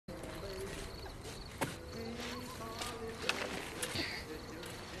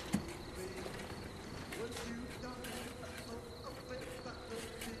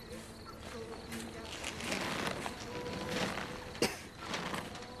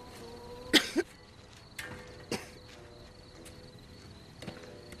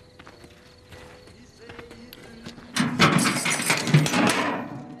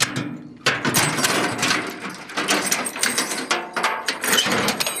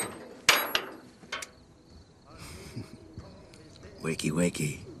Wakey,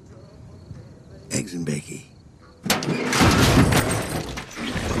 wakey. Eggs and bakey.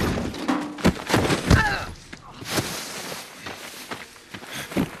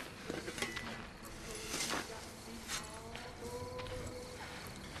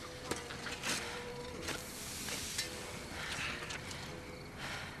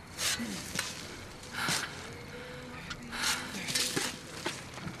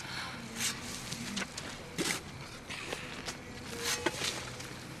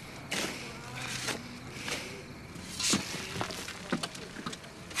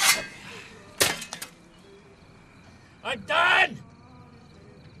 I'm done!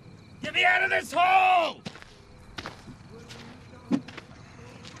 Get me out of this hole!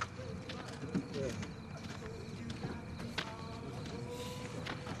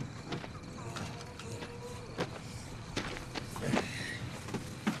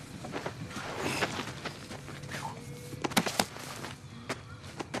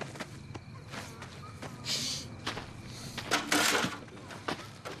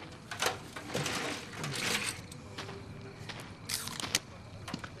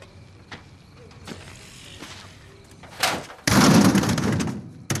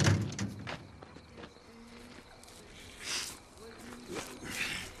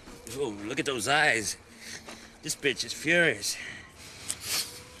 Oh, look at those eyes. This bitch is furious.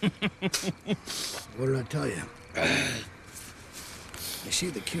 What did I tell you? Is she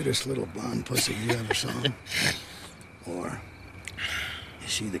the cutest little blonde pussy you ever saw? Or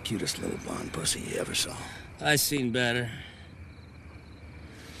is she the cutest little blonde pussy you ever saw? I seen better.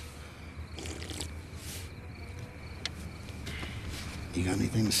 You got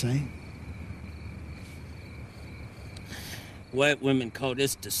anything to say? White women call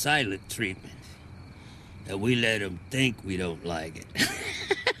this the silent treatment. That we let them think we don't like it.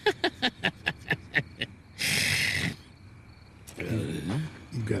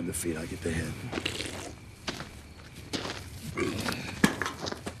 You grab the feet, I'll get the head.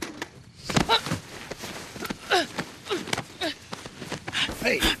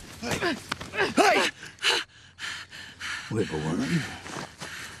 Hey! Hey! Hey! Whippoorwill. You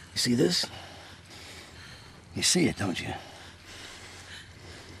see this? You see it, don't you?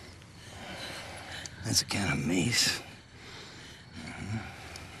 That's a can of mace.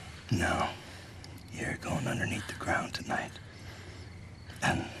 No. You're going underneath the ground tonight.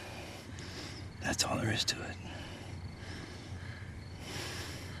 And that's all there is to it.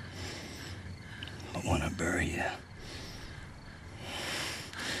 But when I bury you,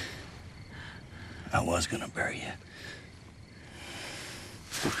 I was gonna bury you.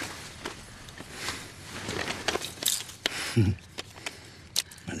 It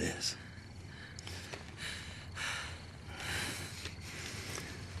is.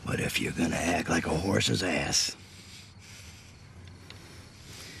 But if you're gonna act like a horse's ass,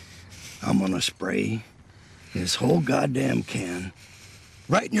 I'm gonna spray this whole goddamn can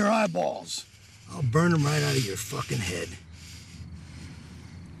right in your eyeballs. I'll burn them right out of your fucking head.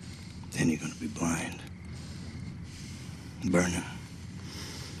 Then you're gonna be blind. Burning.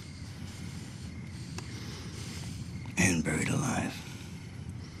 And buried alive.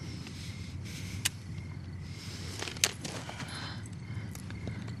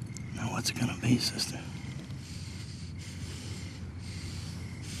 Now what's it gonna be, sister?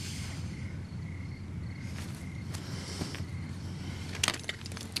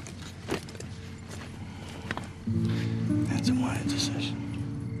 That's a wise decision.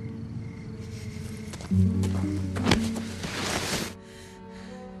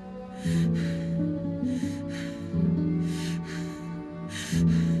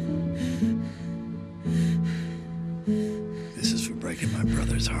 This is for breaking my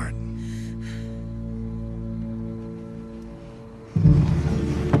brother's heart.